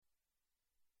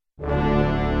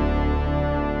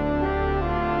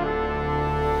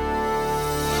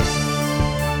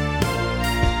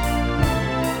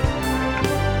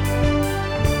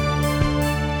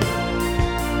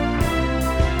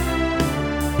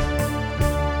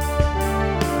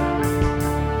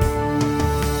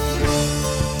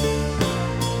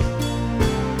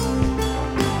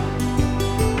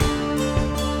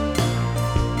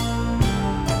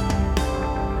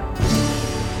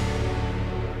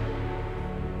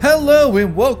Hello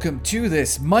and welcome to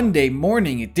this Monday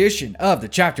morning edition of the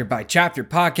Chapter by Chapter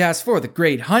podcast for The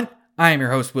Great Hunt. I am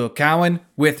your host, Will Cowan.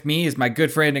 With me is my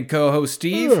good friend and co-host,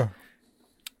 Steve.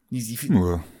 You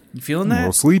feeling that? A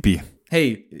little sleepy.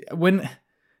 Hey, when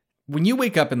you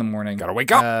wake up in the morning, Gotta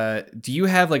wake up. Do you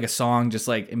have like a song just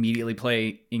like immediately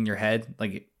play in your head,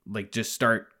 like just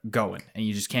start going, and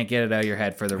you just can't get it out of your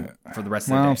head for the rest of the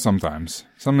day? Well, sometimes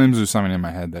there's something in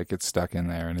my head that gets stuck in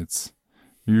there, and it's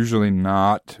usually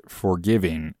not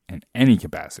forgiving in any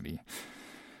capacity.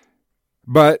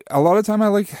 But a lot of time I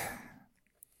like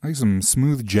some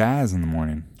smooth jazz in the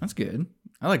morning. That's good.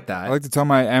 I like that. I like to tell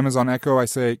my Amazon Echo, I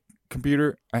say,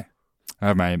 computer. I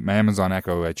have my Amazon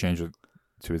Echo, I changed it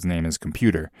to his name as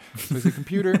computer. So I say,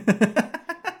 computer,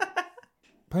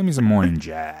 play me some morning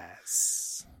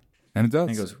jazz. And it does.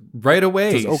 And it goes right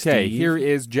away. It says, okay,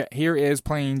 Steve. here is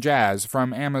playing jazz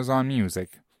from Amazon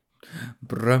Music.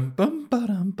 I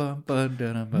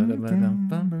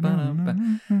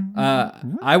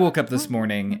woke up this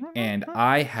morning and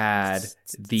I had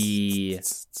the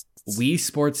Wii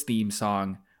Sports theme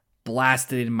song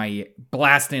blasted in my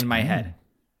head.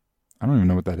 I don't even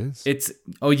know what that is.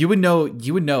 You would know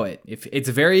it. If it's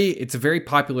a very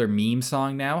popular meme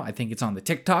song now. I think it's on the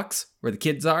TikToks where the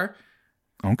kids are.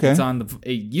 Okay.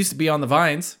 It used to be on the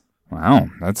Vines. Wow,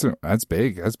 that's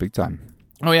big. That's big time.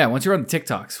 Oh yeah, once you're on the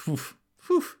TikToks.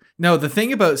 No, the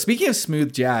thing about, speaking of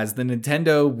smooth jazz, the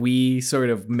Nintendo Wii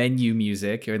sort of menu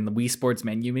music, and the Wii Sports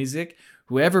menu music,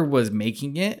 whoever was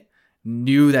making it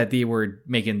knew that they were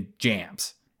making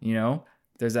jams, you know?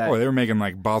 There's that. Oh, they were making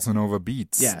like bossa nova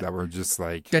beats that were just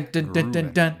like dun dun dun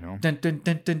dun dun dun dun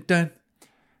dun dun dun.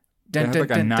 They had like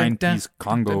a 9-piece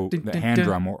Congo hand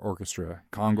drum orchestra.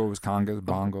 Congas,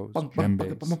 bongos,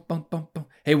 djembes.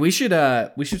 Hey, we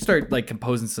should start like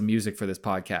composing some music for this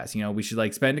podcast. You know, we should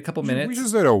like spend a couple minutes. We should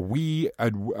start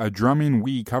a drumming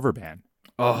Wii cover band.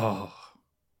 Oh,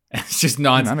 it's just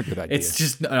nonsense. Not a good idea. It's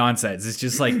just nonsense. It's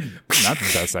just like not the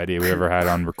best idea we ever had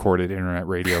on recorded internet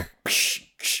radio.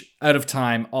 Out of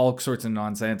time, all sorts of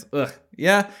nonsense. Ugh.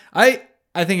 Yeah, I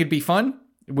think it'd be fun.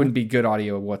 It wouldn't be good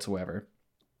audio whatsoever.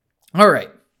 All right.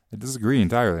 I disagree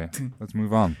entirely. Let's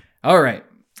move on. All right.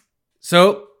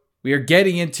 So we are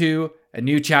getting into a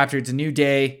new chapter. It's a new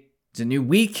day. It's a new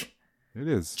week. It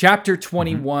is. Chapter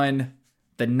 21,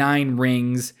 The Nine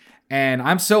Rings. And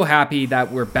I'm so happy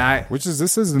that we're back. This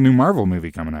is the new Marvel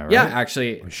movie coming out, right? Yeah,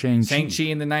 actually. Shang-Chi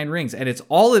and the Nine Rings. And it's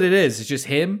all that it is. It's just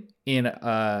him in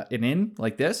an inn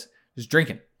like this, just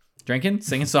drinking,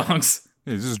 singing songs.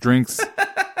 He just drinks.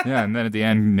 Yeah, and then at the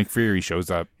end, Nick Fury shows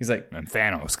up. He's like, and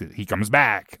Thanos, he comes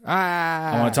back.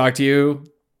 I want to talk to you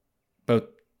about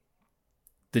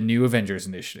the new Avengers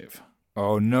initiative.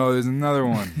 Oh no, there's another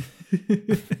one.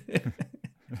 And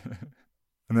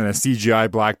then a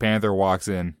CGI Black Panther walks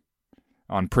in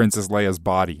on Princess Leia's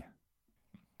body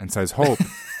and says, "Hope."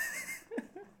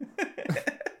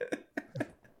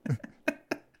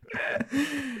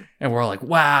 And we're all like,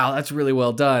 wow, that's really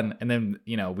well done. And then,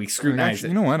 we scrutinize it.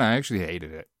 You know what? I actually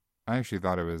hated it. I actually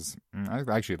thought it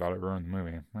ruined the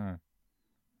movie.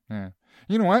 Yeah.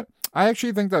 You know what? I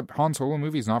actually think that Han Solo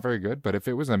movie is not very good, but if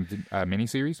it was a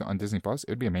miniseries on Disney Plus, it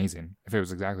would be amazing. If it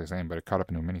was exactly the same, but it cut up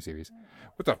into a miniseries.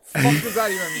 What the fuck does that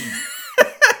even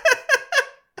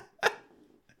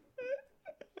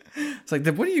mean? It's like,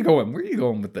 what are you going? Where are you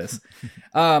going with this?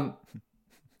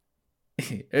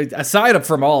 Aside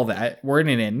from all that, we're in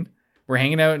an inn. We're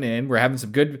hanging out in an inn. We're having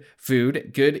some good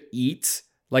food, good eats.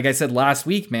 Like I said last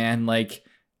week, man, like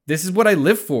this is what I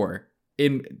live for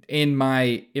in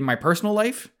my personal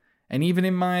life and even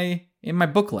in my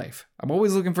book life. I'm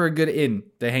always looking for a good inn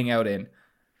to hang out in.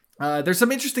 There's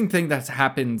some interesting thing that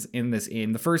happens in this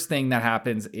inn. The first thing that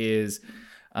happens is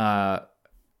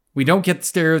we don't get the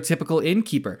stereotypical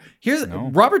innkeeper.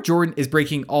 Robert Jordan is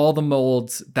breaking all the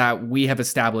molds that we have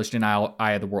established in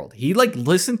Eye of the World. He like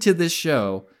listened to this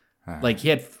show, like he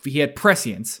had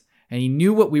prescience, and he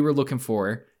knew what we were looking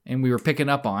for, and we were picking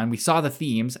up on. We saw the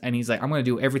themes, and he's like, "I'm going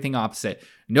to do everything opposite.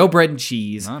 No bread and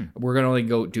cheese. None. We're going to only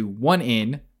go do one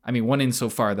inn. I mean, one inn so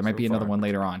far. There might be another one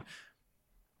later on,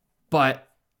 but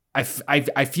I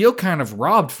feel kind of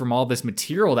robbed from all this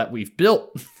material that we've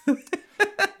built."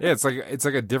 Yeah, it's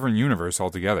like a different universe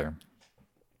altogether.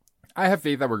 I have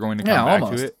faith that we're going to come back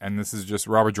to it, and this is just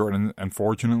Robert Jordan.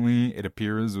 Unfortunately, it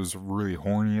appears was really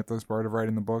horny at this part of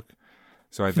writing the book,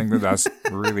 so I think that's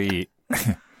really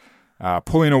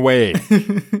pulling away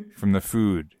from the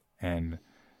food and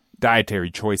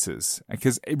dietary choices.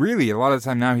 Because really, a lot of the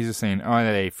time now, he's just saying, "Oh,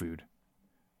 they ate food.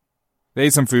 They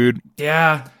ate some food."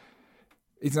 Yeah,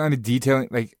 it's not a detailing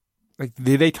like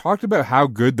they talked about how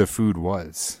good the food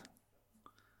was.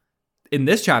 In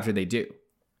this chapter, they do.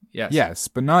 Yes. Yes,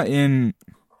 but not in...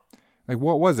 Like,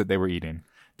 what was it they were eating?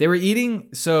 They were eating...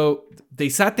 So they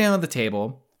sat down at the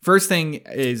table. First thing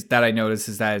is that I noticed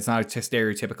is that it's not a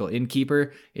stereotypical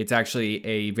innkeeper. It's actually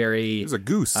a very... It's a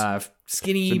goose.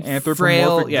 Skinny, it's an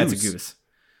frail... goose. Yeah, it's a goose.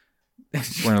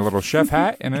 Wearing a little chef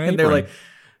hat and an apron. And they're like...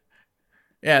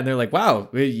 Yeah, and they're like, wow,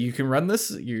 you can run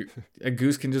this? A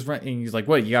goose can just run. And he's like,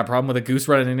 what, you got a problem with a goose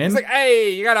running in? He's like,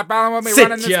 hey, you got a problem with me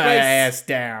running this place? Sit your ass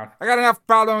down. I got enough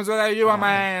problems without you on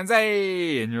my hands.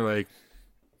 Hey. And you're like,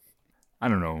 I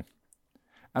don't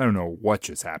know what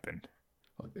just happened.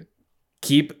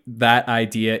 Keep that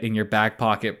idea in your back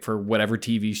pocket for whatever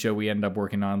TV show we end up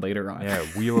working on later on. Yeah,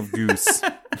 Wheel of Goose.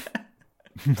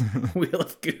 Wheel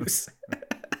of Goose.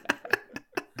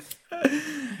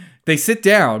 They sit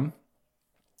down.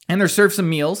 And they're served some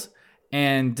meals,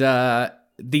 and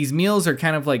these meals are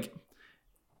kind of like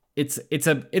it's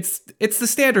the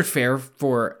standard fare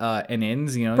for an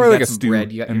inn's. You know, probably you got like some a stew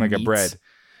bread, you got and like meats. a bread.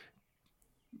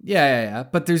 Yeah.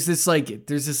 But there's this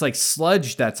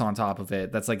sludge that's on top of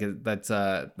it. That's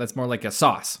that's more like a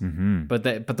sauce. Mm-hmm.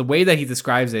 But the way that he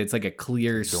describes it, it's like a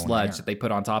clear sludge that they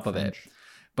put on top of it.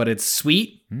 But it's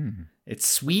sweet. It's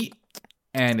sweet.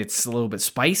 And it's a little bit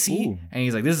spicy. Ooh. And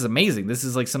he's like, this is amazing. This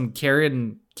is like some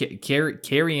carrion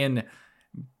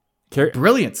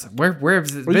brilliance. Where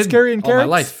has it been carrying all my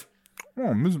life?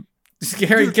 Oh, Just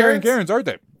carrying carrots, aren't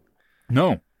they?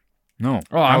 No. Oh,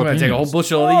 I'm going to take a whole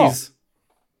bushel of these.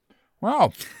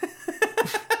 Wow.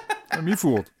 Got me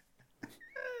fooled.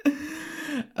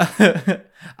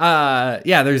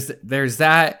 Yeah, there's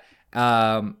that.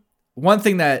 One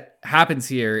thing that happens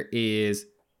here is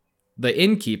the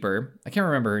innkeeper, I can't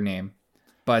remember her name,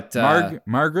 but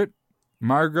Margot.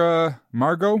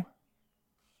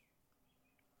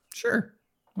 Sure,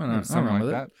 Something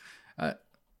like that.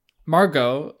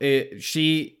 Margot,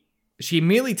 she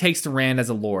immediately takes to Rand as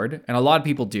a lord, and a lot of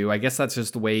people do. I guess that's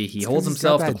just the way he holds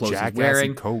himself. The clothes he's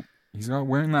wearing. Coat. He's not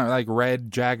wearing that like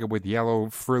red jacket with yellow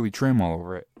frilly trim all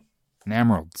over it, and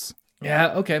emeralds.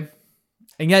 Yeah. Okay.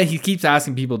 And yeah, he keeps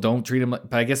asking people don't treat him,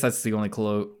 but I guess that's the only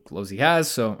clothes he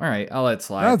has. So, all right, I'll let it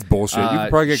slide. That's bullshit. You can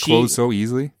probably get clothes so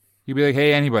easily. You'd be like,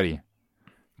 hey, anybody,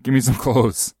 give me some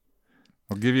clothes.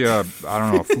 I'll give you a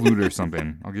flute or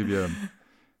something. I'll give you a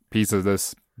piece of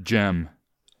this gem.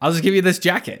 I'll just give you this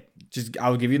jacket.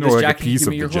 I'll give you this jacket. A piece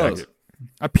of the jacket.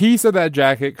 A piece of that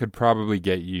jacket could probably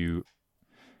get you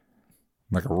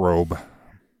like a robe.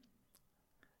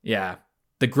 Yeah.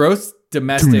 The gross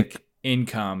domestic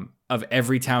income of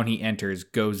every town he enters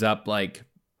goes up like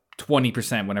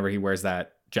 20% whenever he wears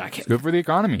that jacket. It's good for the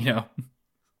economy. You know,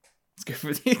 it's good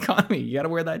for the economy. You got to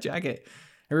wear that jacket.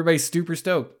 Everybody's super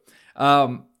stoked.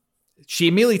 She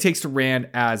immediately takes to Rand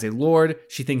as a lord.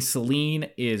 She thinks Selene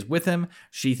is with him.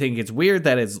 She thinks it's weird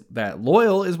that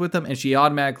Loyal is with him, and she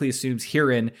automatically assumes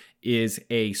Hurin is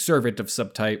a servant of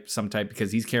some type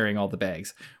because he's carrying all the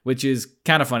bags, which is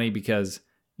kind of funny because,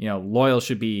 you know, Loyal is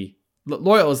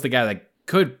the guy that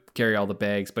could carry all the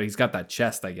bags, but he's got that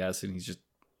chest, I guess, and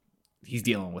he's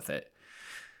dealing with it.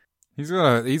 He's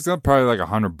got probably like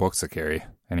 100 books to carry,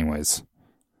 anyways.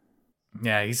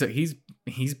 Yeah, he's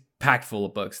packed full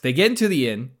of books. They get into the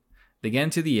inn,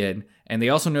 and they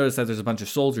also notice that there's a bunch of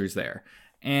soldiers there,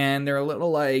 and they're a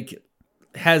little like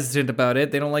hesitant about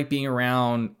it. They don't like being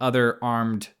around other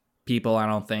armed people, I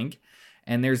don't think.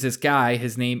 And there's this guy.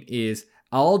 His name is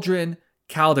Aldrin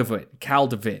Caldivin.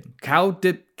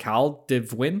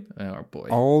 Oh boy.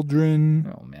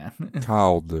 Aldrin. Oh man.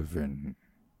 Caldivin.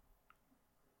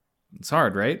 It's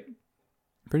hard, right?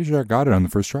 Pretty sure I got it on the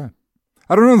first try.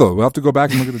 I don't know though. We'll have to go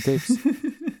back and look at the tapes.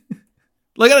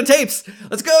 Look at the tapes.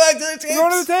 Let's go back to the tapes. Go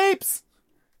to the tapes.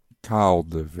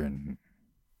 Caldivin.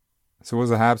 So was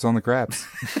the Habs on the Craps?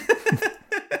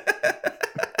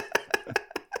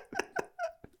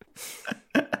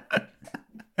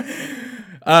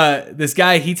 This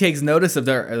guy, he takes notice of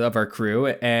our crew,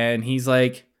 and he's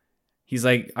like,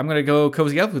 I'm gonna go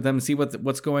cozy up with them and see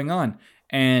what's going on.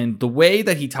 And the way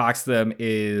that he talks to them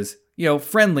is, you know,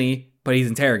 friendly, but he's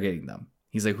interrogating them.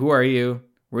 He's like, "Who are you?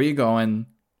 Where are you going?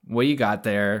 What you got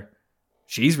there?"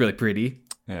 She's really pretty.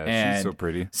 Yeah, and she's so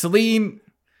pretty. Selene,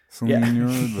 you're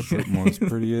the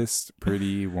most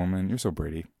pretty woman. You're so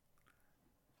pretty.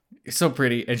 You're so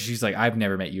pretty. And she's like, "I've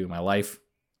never met you in my life."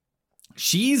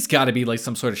 She's got to be like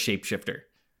some sort of shapeshifter.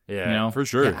 Yeah, you know? for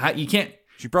sure. Yeah, you can't.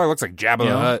 She probably looks like Jabba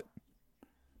the Hutt.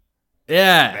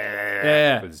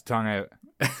 Yeah. With his tongue out.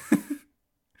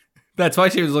 That's why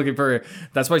she was looking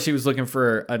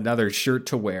for another shirt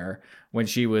to wear when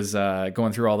she was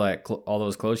going through all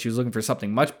those clothes. She was looking for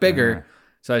something much bigger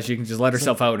so that she can just let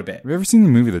herself out a bit. Have you ever seen the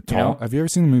movie Have you ever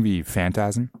seen the movie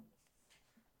Phantasm?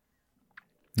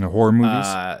 The horror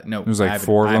movies? No. There's like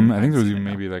 4 of them. I think there's even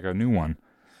maybe like a new one.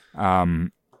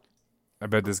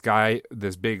 About this guy,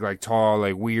 this big, like tall,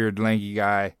 like weird, lanky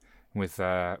guy with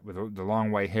the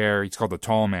long white hair. He's called the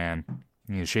Tall Man.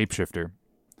 He's a shapeshifter.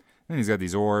 And he's got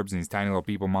these orbs and these tiny little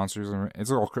people monsters.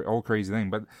 It's an all crazy thing.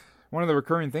 But one of the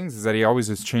recurring things is that he always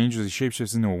just changes, he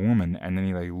shapeshifts into a woman, and then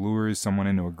he like lures someone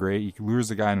into a grave. He lures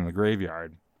the guy into the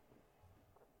graveyard.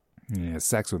 And he has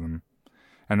sex with him.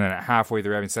 And then halfway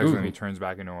through having sex with him, he turns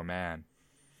back into a man.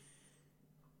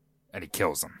 And he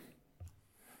kills him.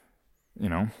 You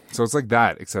know? So it's like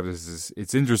that, except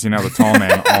it's interesting how the Tall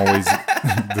Man always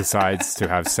decides to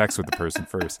have sex with the person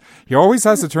first. He always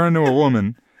has to turn into a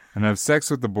woman and have sex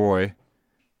with the boy,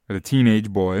 or the teenage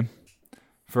boy,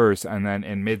 first, and then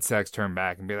in mid-sex turn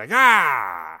back and be like,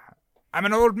 I'm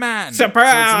an old man.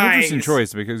 Surprise! So it's an interesting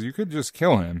choice, because you could just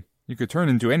kill him. You could turn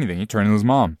into anything. You turn into his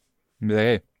mom. And be like,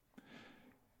 hey.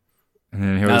 And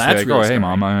then he'll just be like, really hey,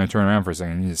 mom, I'm going to turn around for a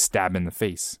second. And you just stab him in the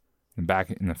face. In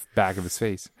the back of his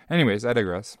face. Anyways, I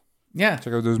digress. Yeah.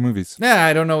 Check out those movies. Yeah,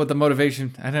 I don't know what the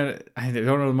motivation. I don't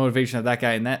know the motivation of that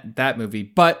guy in that movie.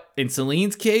 But in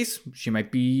Celine's case, she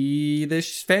might be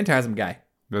this phantasm guy.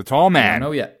 The Tall Man. I don't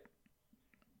know yet.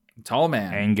 Tall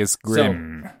Man. Angus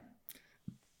Grimm. So,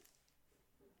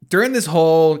 during this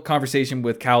whole conversation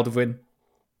with Calvin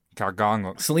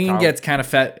Celine gets kind of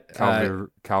fed.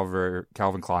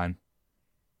 Calvin Klein.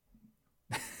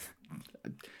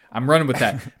 I'm running with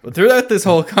that. But throughout this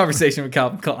whole conversation with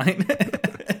Calvin Klein,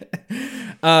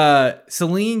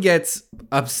 Celine gets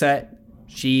upset.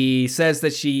 She says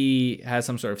that she has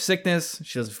some sort of sickness.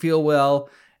 She doesn't feel well.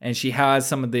 And she has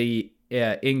some of the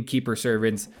innkeeper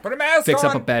servants fix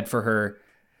up a bed for her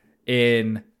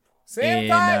in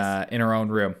her own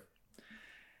room.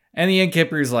 And the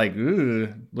innkeeper's like,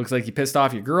 ooh, looks like you pissed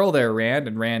off your girl there, Rand.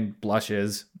 And Rand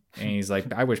blushes. And he's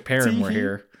like, I wish Perrin were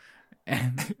here.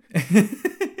 And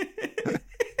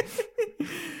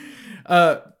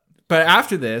but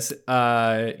after this,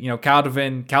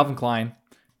 Calvin Klein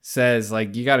says,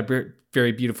 like, you got a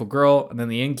very beautiful girl. And then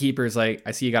the innkeeper's like,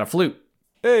 I see you got a flute.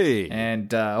 Hey.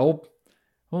 And oh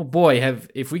boy,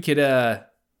 if we get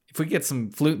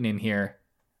some fluting in here,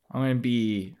 I'm gonna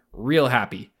be real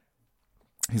happy.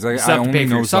 He's like, I only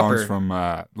know songs from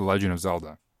The Legend of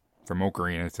Zelda, from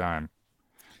Ocarina of Time.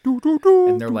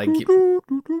 And they're like, and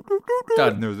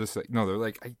there's this, no, they're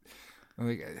like,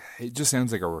 it just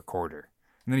sounds like a recorder.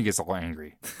 And then he gets all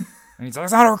angry. And he's like,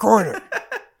 it's not a recorder.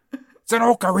 It's an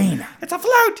ocarina. It's a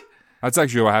flute. That's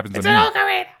actually what happens to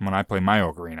me when I play my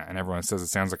ocarina. And everyone says it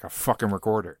sounds like a fucking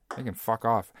recorder. They can fuck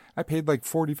off. I paid like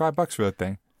 $45 for that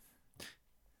thing.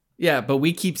 Yeah, but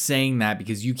we keep saying that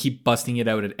because you keep busting it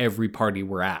out at every party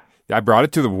we're at. I brought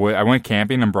it to the wood. I went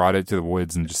camping and brought it to the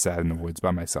woods and just sat in the woods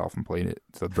by myself and played it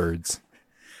to the birds.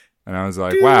 And I was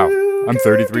like, wow, I'm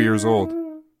 33 years old.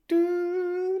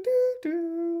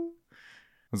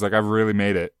 I was like, I've really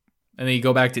made it. And then you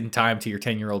go back in time to your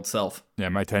 10-year-old self. Yeah,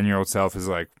 my 10-year-old self is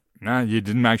like, nah, you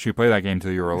didn't actually play that game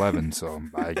until you were 11, so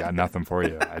I got nothing for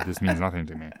you. It just means nothing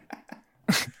to me.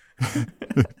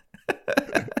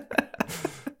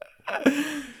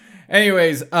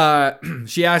 Anyways,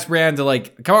 she asked Rand to,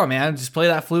 like, come on, man, just play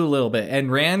that flute a little bit. And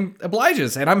Rand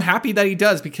obliges. And I'm happy that he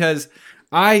does, because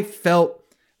I felt,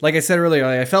 like I said earlier,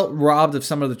 I felt robbed of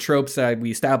some of the tropes that we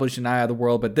established in Eye of the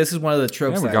World. But this is one of the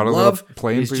tropes that I love.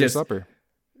 Playing for your supper.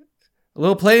 A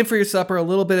little playing for your supper, a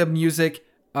little bit of music.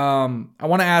 I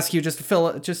want to ask you just to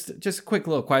fill just a quick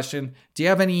little question. Do you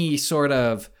have any sort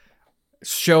of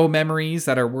show memories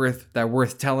that are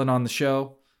worth telling on the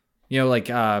show? You know, like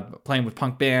playing with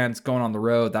punk bands, going on the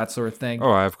road, that sort of thing.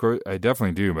 Oh, of course, I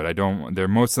definitely do, but I don't.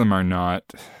 Most of them are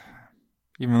not.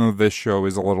 Even though this show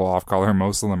is a little off color,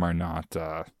 most of them are not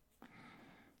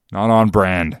on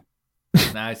brand.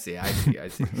 I see.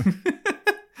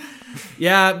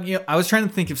 Yeah, I was trying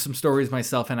to think of some stories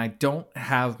myself, and I don't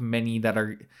have many that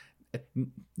are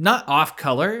not off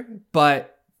color,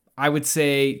 but I would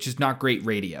say just not great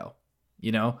radio.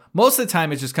 Most of the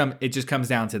time it just comes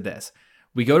down to this: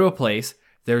 we go to a place,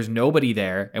 there's nobody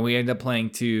there, and we end up playing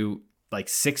to like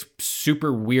 6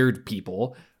 super weird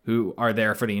people who are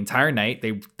there for the entire night.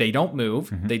 They don't move.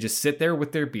 Mm-hmm. They just sit there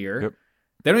with their beer. Yep.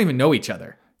 They don't even know each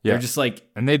other. Yeah. They're just like,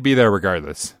 and they'd be there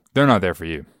regardless. They're not there for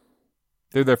you.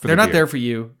 They're there for They're not there for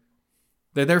you.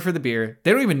 They're there for the beer.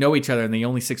 They don't even know each other, and the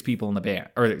only 6 people in the band,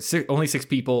 or only 6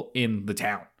 people in the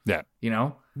town. Yeah.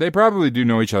 They probably do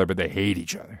know each other, but they hate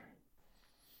each other.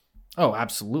 Oh,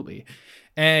 absolutely.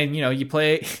 And you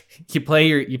play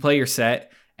your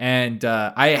set, and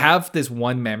I have this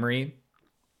one memory.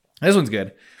 This one's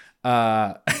good.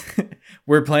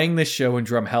 we're playing this show in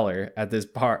Drumheller at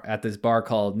this bar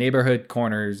called Neighborhood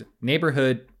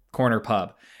Corner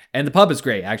Pub. And the pub is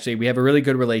great, actually. We have a really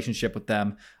good relationship with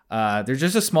them. They're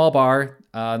just a small bar.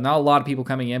 Not a lot of people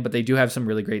coming in, but they do have some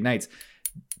really great nights.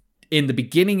 At the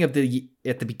beginning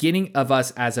of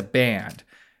us as a band,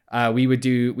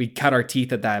 we'd cut our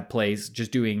teeth at that place,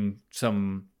 just doing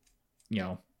some,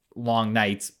 long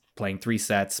nights, playing 3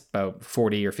 sets, about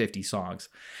 40 or 50 songs.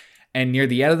 And near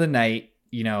the end of the night,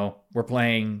 we're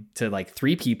playing to like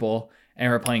 3 people,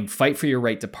 and we're playing Fight for Your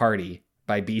Right to Party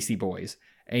by Beastie Boys.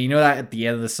 And you know that at the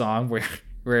end of the song where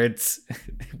it's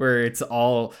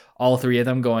all 3 of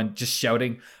them going, just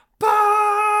shouting, party!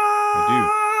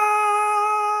 I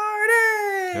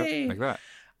do. Yep, like that.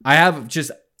 I have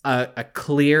just a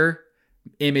clear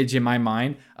image in my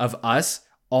mind of us,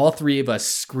 all 3 of us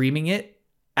screaming it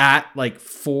at like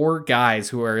 4 guys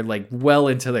who are like well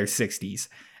into their 60s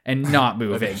and not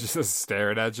moving. Just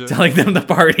staring at you. Telling them to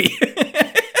party.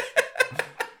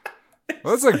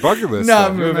 Well, that's like bucket list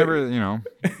not stuff. Moving.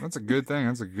 That's a good thing.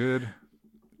 That's a good,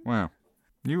 wow.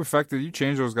 You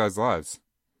changed those guys' lives.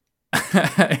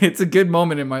 It's a good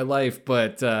moment in my life,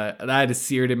 but that is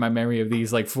seared in my memory of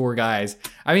these like 4 guys.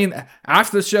 I mean,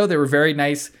 after the show, they were very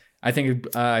nice. I think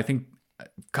a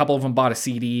couple of them bought a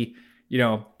CD.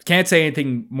 Can't say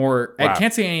anything more. Wow. I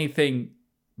can't say anything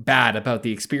bad about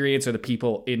the experience or the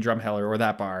people in Drumheller or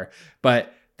that bar.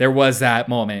 But there was that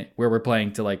moment where we're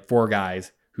playing to like 4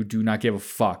 guys who do not give a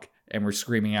fuck, and we're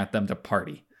screaming at them to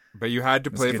party. But you had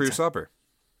to play it for your supper.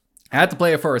 I had to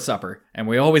play it for a supper, and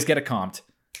we always get it comped.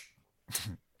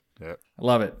 Yeah, I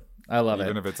love it.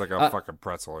 Even if it's like a fucking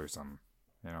pretzel or something,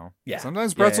 Yeah.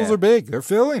 Sometimes pretzels are big. They're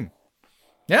filling.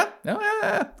 Yeah.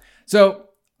 So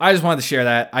I just wanted to share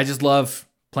that. I just love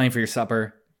playing for your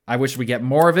supper. I wish we get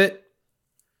more of it.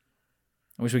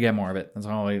 That's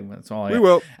all. We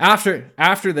will.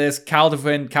 After this,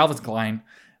 Calvin Klein.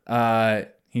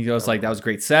 He goes like, that was a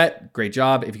great set, great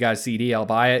job. If you got a CD, I'll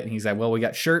buy it. And he's like, well, we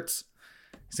got shirts.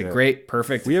 He said, great,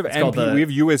 perfect. We have we have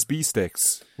USB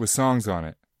sticks with songs on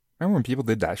it. Remember when people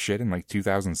did that shit in like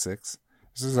 2006?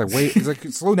 This is like, wait, it's like,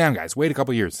 slow down, guys. Wait a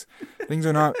couple years. Things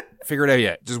are not figured out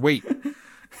yet. Just wait.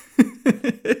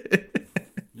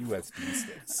 USB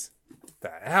sticks.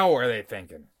 The hell are they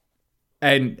thinking?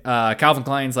 And Calvin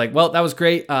Klein's like, well, that was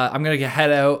great. I'm going to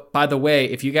head out. By the way,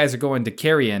 if you guys are going to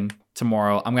Carrion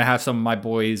tomorrow, I'm going to have some of my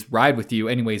boys ride with you.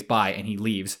 Anyways, bye. And he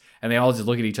leaves. And they all just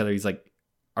look at each other. He's like,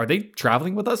 are they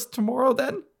traveling with us tomorrow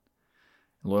then? And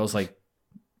Loyal's like,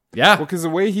 yeah. Well, because the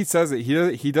way he says it,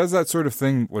 he does that sort of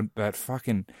thing with that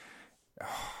fucking...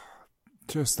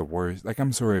 just the worst. Like,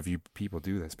 I'm sorry if you people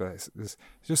do this, but it's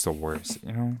just the worst,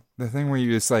 The thing where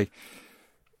you just like...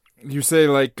 You say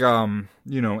like,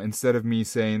 instead of me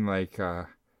saying like,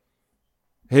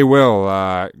 hey,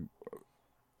 Will,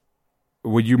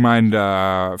 would you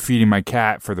mind feeding my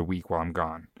cat for the week while I'm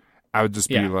gone? I would just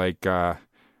be like,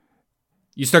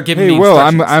 you start giving me Will,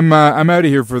 I'm out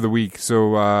of here for the week,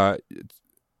 so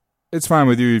it's fine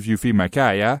with you if you feed my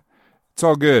cat, yeah? It's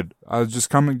all good. I'll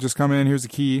just come in, here's the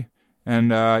key,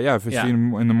 and if it's feed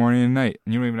him in the morning and night,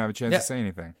 and you don't even have a chance to say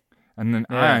anything. And then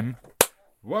I'm...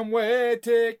 One-way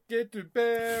ticket to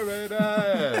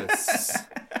paradise.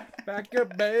 Pack your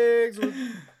bags with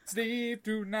Steve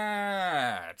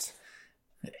tonight.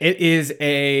 It is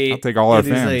I'll take all our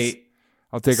fans.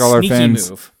 I'll take all our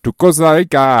fans to Costa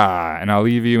Rica, and I'll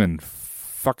leave you in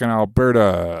fucking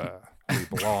Alberta. Where you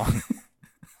belong.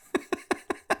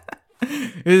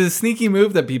 It is a sneaky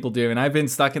move that people do, and I've been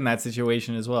stuck in that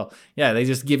situation as well. Yeah, they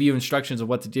just give you instructions of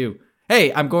what to do.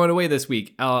 Hey, I'm going away this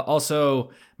week.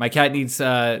 Also, my cat needs,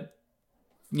 like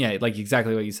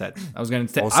exactly what you said. I was going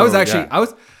to say,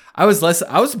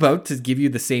 I was about to give you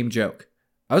the same joke.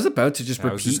 I was about to just repeat.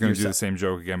 I was just going to do the same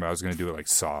joke again, but I was going to do it like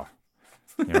Saw.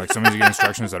 Like somebody's getting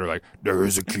instructions that are like, there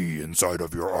is a key inside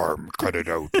of your arm. Cut it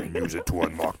out and use it to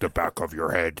unlock the back of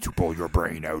your head to pull your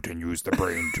brain out and use the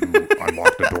brain to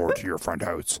unlock the door to your front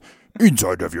house.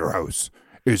 Inside of your house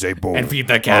is a bowl of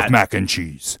mac and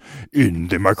cheese in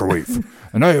the microwave.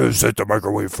 And I have set the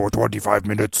microwave for 25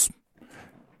 minutes.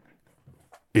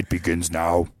 It begins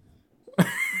now.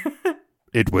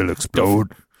 It will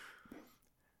explode.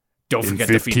 Don't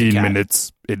forget in to feed the cat. 15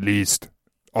 minutes at least.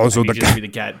 Also,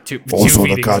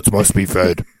 the cats must be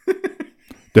fed.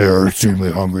 They are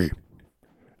extremely hungry.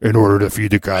 In order to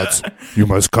feed the cats, you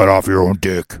must cut off your own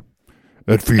dick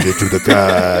and feed it to the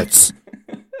cats.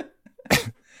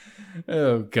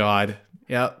 Oh, God.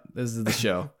 Yep, this is the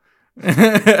show.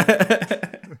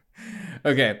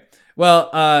 Okay.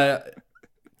 Well,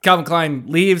 Calvin Klein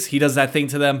leaves. He does that thing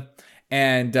to them.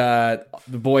 And the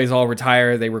boys all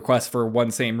retire. They request for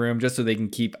one same room just so they can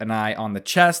keep an eye on the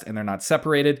chest and they're not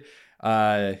separated.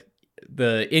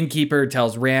 The innkeeper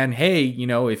tells Rand, hey,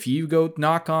 if you go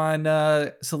knock on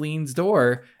Celine's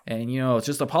door and,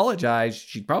 just apologize,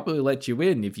 she'd probably let you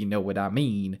in, if you know what I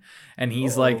mean. And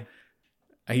he's like,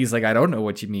 I don't know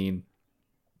what you mean,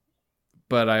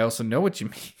 but I also know what you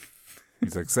mean.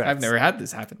 He's like, sex. I've never had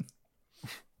this happen.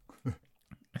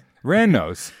 Rand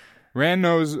knows. Rand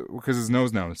knows because his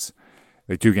nose knows.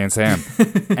 Like Toucan Sam.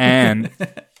 And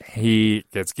he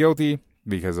gets guilty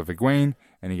because of Egwene,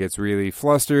 and he gets really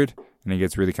flustered, and he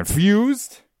gets really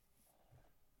confused.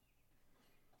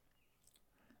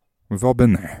 We've all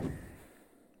been there.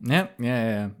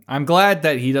 Yeah. I'm glad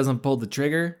that he doesn't pull the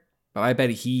trigger, but I bet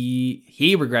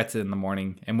he regrets it in the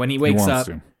morning. And when he wakes up,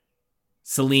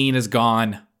 Celine is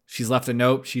gone. She's left a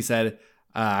note. She said,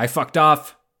 I fucked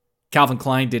off. Calvin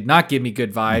Klein did not give me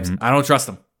good vibes. Mm-hmm. I don't trust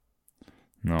him.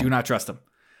 No. Do not trust him.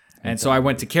 And so I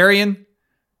went to Carrion,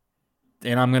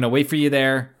 and I'm going to wait for you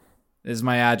there. This is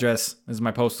my address. This is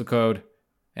my postal code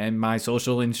and my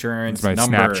social insurance number.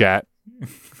 Snapchat.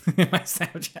 My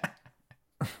Snapchat.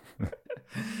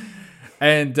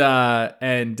 and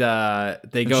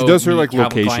they go. She does her like Calvin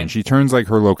location. Klein. She turns like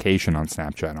her location on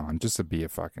Snapchat on just to be a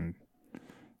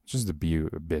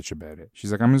bitch about it.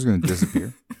 She's like, I'm just going to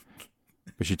disappear.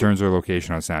 But she turns her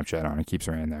location on Snapchat on and keeps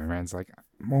her in there. And Rand's like,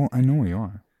 well, I know where you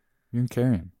are. You're in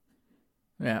Carrion.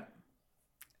 Yeah.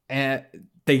 And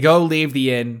they leave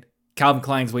the inn. Calvin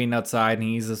Klein's waiting outside, and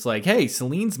he's just like, hey,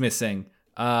 Celine's missing.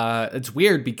 It's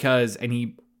weird because, and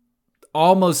he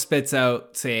almost spits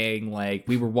out saying, like,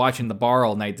 we were watching the bar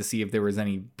all night to see if there was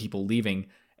any people leaving.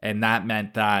 And that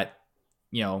meant that,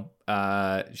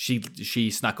 she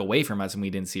snuck away from us and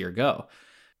we didn't see her go.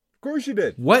 Of course she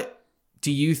did. What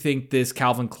do you think this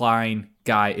Calvin Klein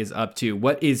guy is up to?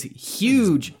 What is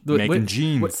huge? Making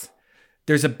jeans.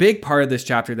 There's a big part of this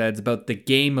chapter that's about the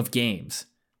Game of Games,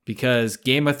 because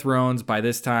Game of Thrones by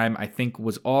this time I think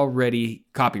was already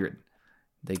copywritten.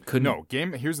 They couldn't. No,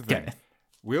 here's the thing.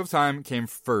 Wheel of Time came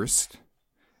first,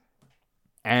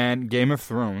 and Game of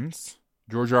Thrones,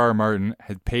 George R. R. Martin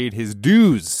had paid his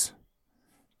dues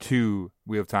to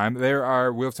Wheel of Time. There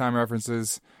are Wheel of Time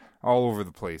references all over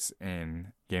the place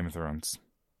in Game of Thrones.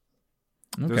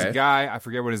 Okay. There's a guy, I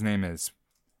forget what his name is.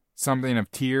 Something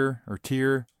of Tyr.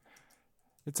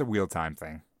 It's a Wheel of Time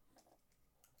thing.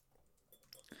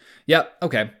 Yep,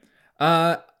 okay.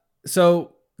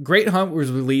 So Great Hunt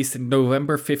was released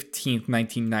November 15th,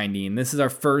 1990, and this is our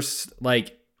first, I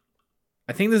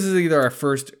think this is either our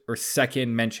first or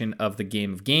second mention of the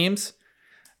Game of Games.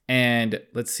 And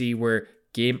let's see where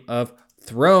Game of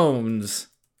Thrones,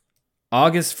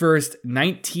 August 1st,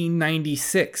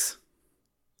 1996.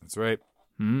 That's right.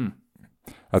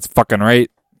 That's fucking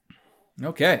right.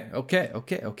 Okay. I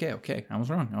was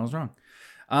wrong.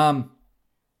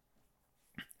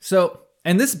 So,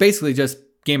 and this is basically just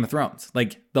Game of Thrones.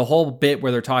 Like, the whole bit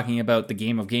where they're talking about the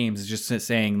Game of Games is just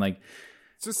saying, like,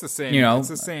 it's just the same. It's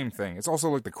the same thing. It's also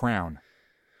like The Crown.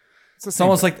 It's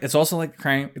almost thing. It's also like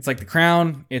Crown. It's like The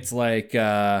Crown. It's like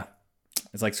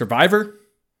Survivor.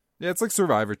 Yeah, it's like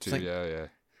Survivor too. Yeah.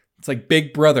 It's like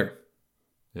Big Brother.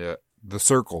 Yeah, The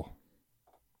Circle.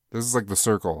 This is like The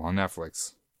Circle on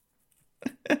Netflix.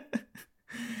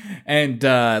 And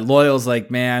Loyal's like,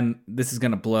 man, this is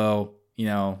gonna blow.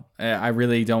 I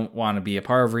really don't want to be a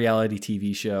part of a reality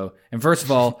TV show. And first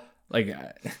of all, I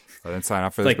didn't sign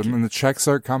up for this, but then the checks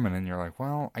start coming, and you're like,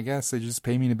 well, I guess they just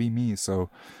pay me to be me, so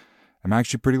I'm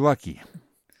actually pretty lucky.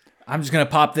 I'm just gonna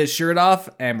pop this shirt off,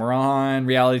 and we're on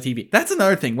reality TV. That's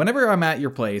another thing. Whenever I'm at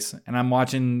your place and I'm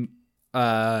watching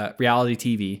reality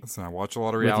TV, listen, I watch a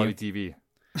lot of reality TV.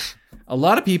 A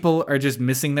lot of people are just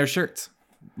missing their shirts.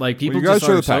 Like, people you gotta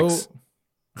just show are the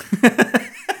pecs.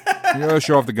 You gotta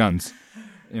show off the guns.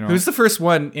 Who's the first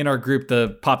one in our group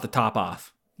to pop the top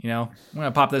off? I'm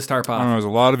gonna pop this tarp off. I don't know. There's a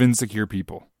lot of insecure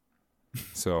people.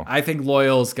 So I think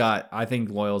Loyal's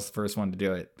the first one to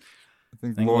do it.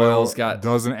 I think Loyal's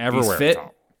doesn't ever wear fit.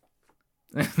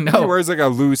 a top. No, he wears like a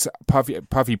loose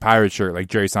puffy pirate shirt like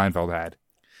Jerry Seinfeld had.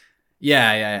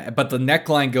 Yeah. But the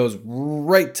neckline goes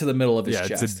right to the middle of his chest.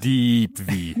 Yeah, it's a deep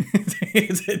V.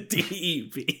 It's a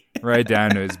deep V. Right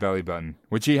down to his belly button,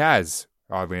 which he has.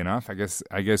 Oddly enough, I guess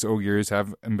Ogiers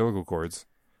have umbilical cords.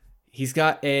 He's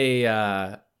got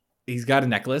a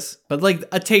necklace, but like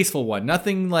a tasteful one.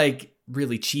 Nothing like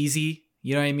really cheesy.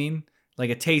 You know what I mean?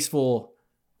 Like a tasteful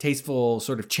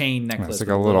sort of chain necklace. It's like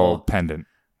a little pendant.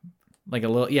 Like a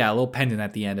little pendant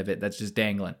at the end of it that's just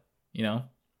dangling. And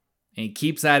he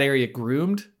keeps that area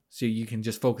groomed so you can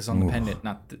just focus on the pendant,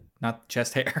 not the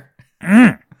chest hair.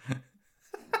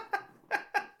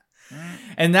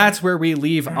 And that's where we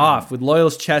leave off, with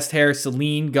Loyal's chest hair,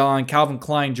 Celine gone, Calvin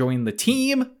Klein joining the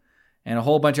team, and a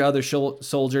whole bunch of other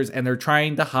soldiers, and they're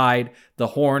trying to hide the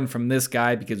horn from this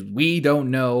guy because we don't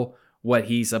know what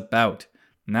he's about.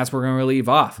 And that's where we're going to leave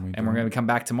off, and we're going to come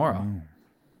back tomorrow.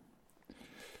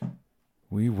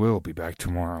 We will be back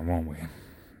tomorrow, won't we?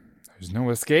 There's no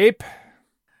escape,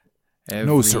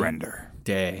 no surrender.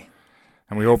 Day.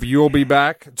 And we hope you'll be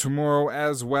back tomorrow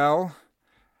as well.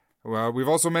 Well, we've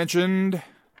also mentioned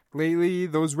lately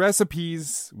those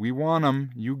recipes. We want them.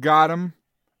 You got them.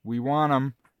 We want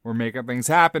them. We're making things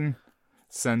happen.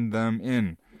 Send them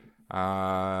in.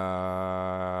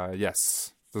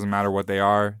 Yes. Doesn't matter what they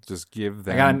are. Just give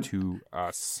them to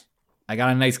us. I got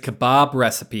a nice kebab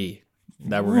recipe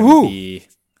that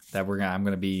I'm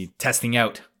gonna be testing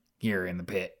out here in the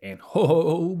pit. And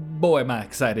oh boy, am I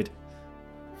excited.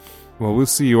 Well, we'll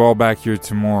see you all back here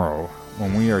tomorrow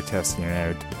when we are testing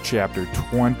out Chapter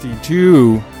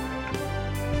 22,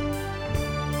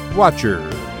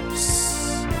 Watchers.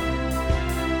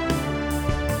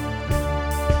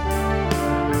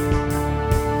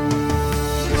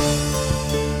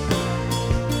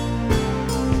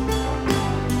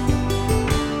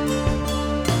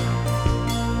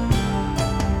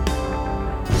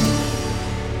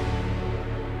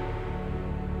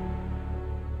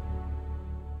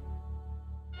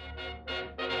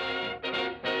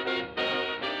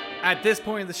 At this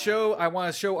point in the show, I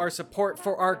want to show our support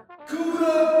for our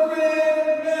Gouda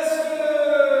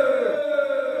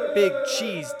Grandmaster, Big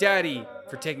Cheese Daddy,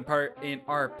 for taking part in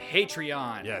our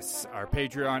Patreon. Yes, our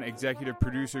Patreon executive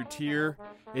producer tier.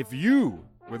 If you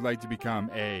would like to become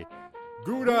a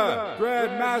Gouda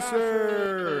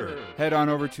Grandmaster, head on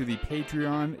over to the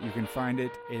Patreon. You can find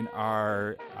it in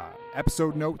our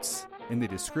episode notes in the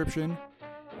description,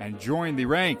 and join the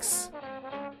ranks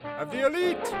of the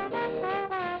elite.